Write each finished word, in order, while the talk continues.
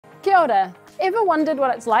Kia ora. Ever wondered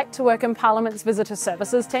what it's like to work in Parliament's Visitor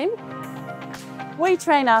Services team? We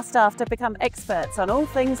train our staff to become experts on all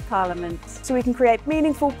things Parliament, so we can create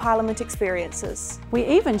meaningful Parliament experiences. We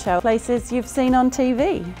even show places you've seen on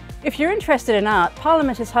TV. If you're interested in art,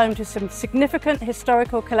 Parliament is home to some significant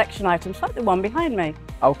historical collection items like the one behind me.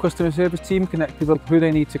 Our customer service team connect people who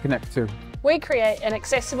they need to connect to. We create an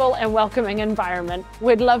accessible and welcoming environment.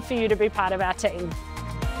 We'd love for you to be part of our team.